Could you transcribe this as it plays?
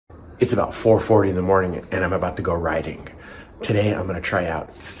It's about 4:40 in the morning and I'm about to go riding. Today I'm gonna try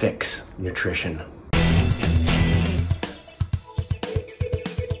out Fixx Nutrition.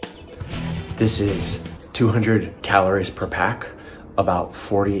 This is 200 calories per pack, about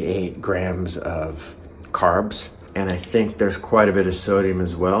 48 grams of carbs, and I think there's quite a bit of sodium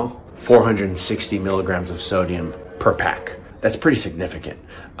as well. 460 milligrams of sodium per pack. That's pretty significant.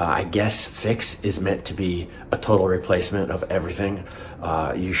 I guess Fixx is meant to be a total replacement of everything.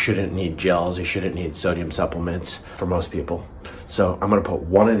 You shouldn't need gels, you shouldn't need sodium supplements for most people. So I'm gonna put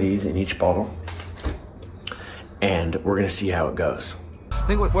one of these in each bottle and we're gonna see how it goes. I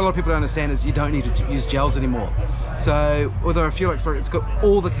think what a lot of people don't understand is you don't need to use gels anymore. So with our Fuel X, it's got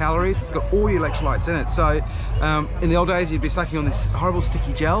all the calories, it's got all your electrolytes in it. So in the old days, you'd be sucking on these horrible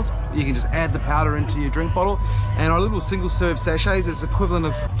sticky gels. You can just add the powder into your drink bottle. And our little single serve sachets is equivalent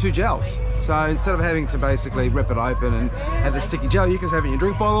of 2 gels. So instead of having to basically rip it open and have the sticky gel, you can just have it in your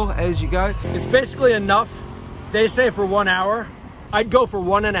drink bottle as you go. It's basically enough. They say for 1 hour. I'd go for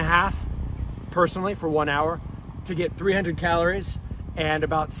 1.5 personally for 1 hour to get 300 calories and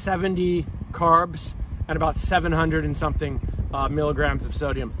about 70 carbs and about 700 and something milligrams of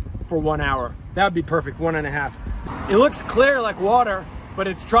sodium for 1 hour. That would be perfect, 1.5. It looks clear like water, but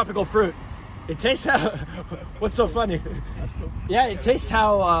it's tropical fruit. It tastes how, what's so funny? That's cool. Yeah, it tastes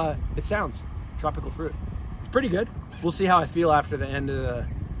how it sounds, tropical fruit. It's pretty good. We'll see how I feel after the end of the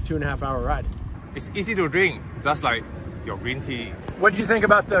 2.5 hour ride. It's easy to drink, just like your green tea. What do you think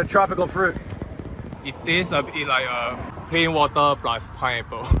about the tropical fruit? It tastes a bit like plain water plus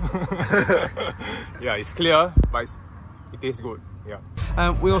pineapple. Yeah, it's clear, but it tastes good.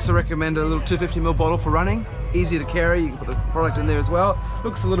 Yeah. We also recommend a little 250ml bottle for running. Easy to carry, you can put the product in there as well.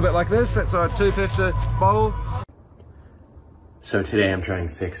 Looks a little bit like this, that's our 250 bottle. So today I'm trying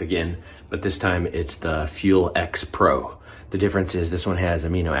Fixx again, but this time it's the Fuel X Pro. The difference is this one has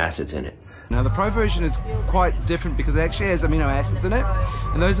amino acids in it. Now the Pro version is quite different because it actually has amino acids in it,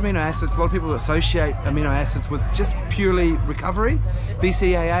 and those amino acids, a lot of people associate amino acids with just purely recovery,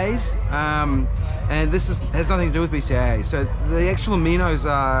 BCAAs, and this has nothing to do with BCAAs. So the actual aminos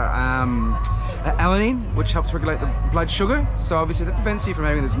are alanine, which helps regulate the blood sugar, so obviously that prevents you from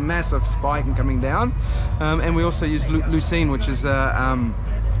having this massive spike and coming down, and we also use leucine, which is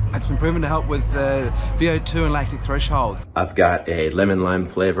it's been proven to help with VO2 and lactic thresholds. I've got a lemon lime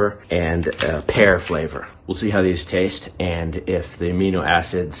flavor and a pear flavor. We'll see how these taste and if the amino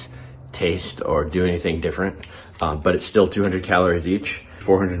acids taste or do anything different. But it's still 200 calories each,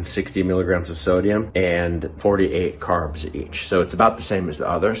 460 milligrams of sodium, and 48 carbs each. So it's about the same as the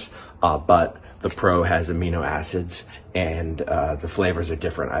others, but the Pro has amino acids and the flavors are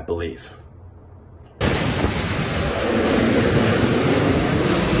different, I believe.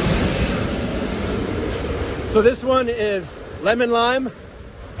 So this one is lemon lime,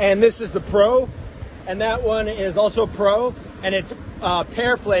 and this is the Pro, and that one is also Pro, and it's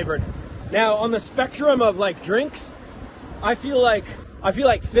pear flavored. Now on the spectrum of like drinks, I feel like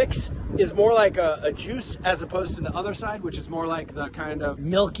Fixx is more like a juice as opposed to the other side, which is more like the kind of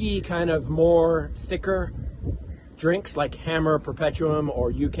milky, kind of more thicker drinks like Hammer, Perpetuum,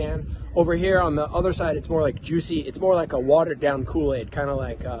 or UCAN. Over here on the other side, it's more like juicy. It's more like a watered down Kool-Aid, kind of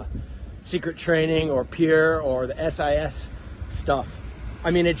like Secret Training or Pure or the SIS stuff. I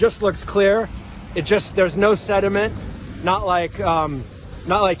mean, it just looks clear. It just, there's no sediment, not like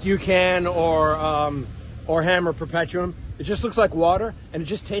UCAN or Hammer Perpetuum. It just looks like water, and it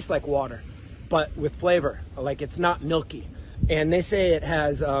just tastes like water, but with flavor. Like, it's not milky. And they say it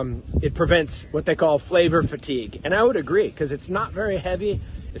has, it prevents what they call flavor fatigue. And I would agree, because it's not very heavy,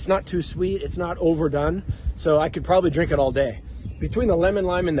 it's not too sweet, it's not overdone. So I could probably drink it all day. Between the lemon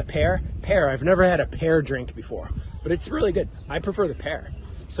lime and the pear, I've never had a pear drink before, but it's really good. I prefer the pear.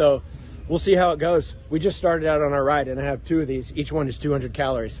 So we'll see how it goes. We just started out on our ride and I have 2 of these. Each one is 200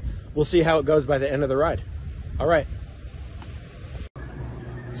 calories. We'll see how it goes by the end of the ride. All right.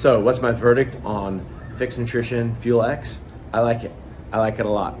 So what's my verdict on Fixx Nutrition Fuel X? I like it. I like it a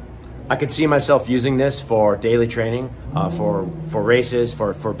lot. I could see myself using this for daily training, for races,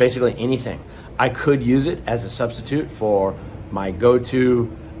 for basically anything. I could use it as a substitute for my go-to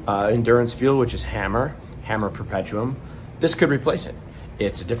endurance fuel, which is Hammer Perpetuum. This could replace it.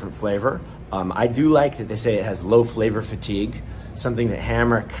 It's a different flavor. I do like that they say it has low flavor fatigue, something that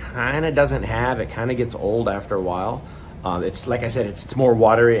Hammer kind of doesn't have. It kind of gets old after a while. It's like I said, it's more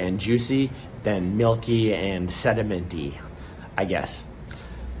watery and juicy than milky and sedimenty, I guess.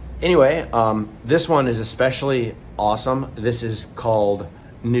 Anyway, this one is especially awesome. This is called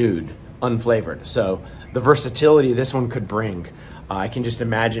Nude, unflavored. So the versatility this one could bring, I can just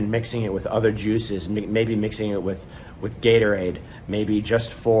imagine mixing it with other juices, maybe mixing it with with Gatorade, maybe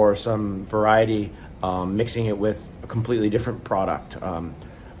just for some variety, mixing it with a completely different product.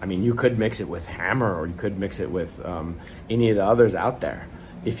 I mean, you could mix it with Hammer, or you could mix it with any of the others out there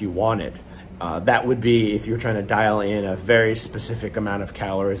if you wanted. That would be if you're trying to dial in a very specific amount of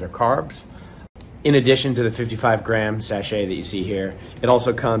calories or carbs. In addition to the 55-gram sachet that you see here, it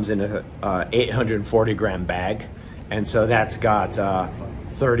also comes in a 840-gram bag. And so that's got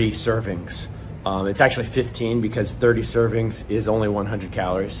 30 servings. It's actually 15 because 30 servings is only 100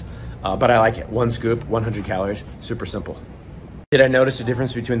 calories. But I like it. One scoop, 100 calories, super simple. Did I notice a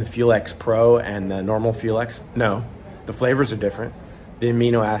difference between the Fixx Pro and the normal Fixx? No. The flavors are different. The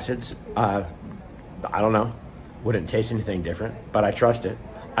amino acids, I don't know. Wouldn't taste anything different, but I trust it.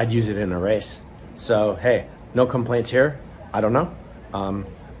 I'd use it in a race. So, hey, no complaints here. I don't know.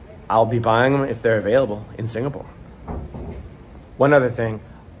 I'll be buying them if they're available in Singapore. One other thing,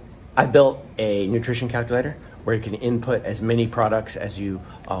 I built a nutrition calculator where you can input as many products as you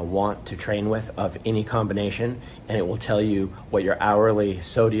want to train with of any combination, and it will tell you what your hourly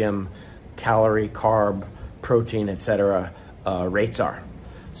sodium, calorie, carb, protein, etc. Rates are.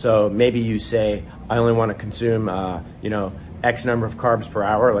 So maybe you say, I only want to consume, X number of carbs per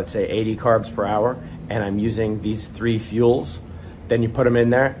hour, let's say 80 carbs per hour, and I'm using these 3 fuels. Then you put them in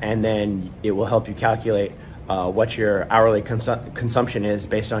there, and then it will help you calculate what your hourly consumption is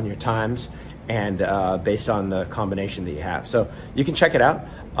based on your times and based on the combination that you have. So you can check it out.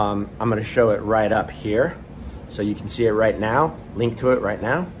 I'm going to show it right up here, so you can see it right now, link to it right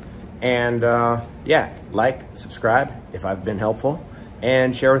now. And yeah, like, subscribe if I've been helpful,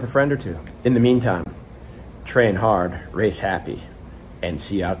 and share with a friend or two. In the meantime, train hard, race happy, and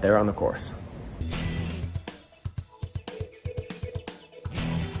see you out there on the course.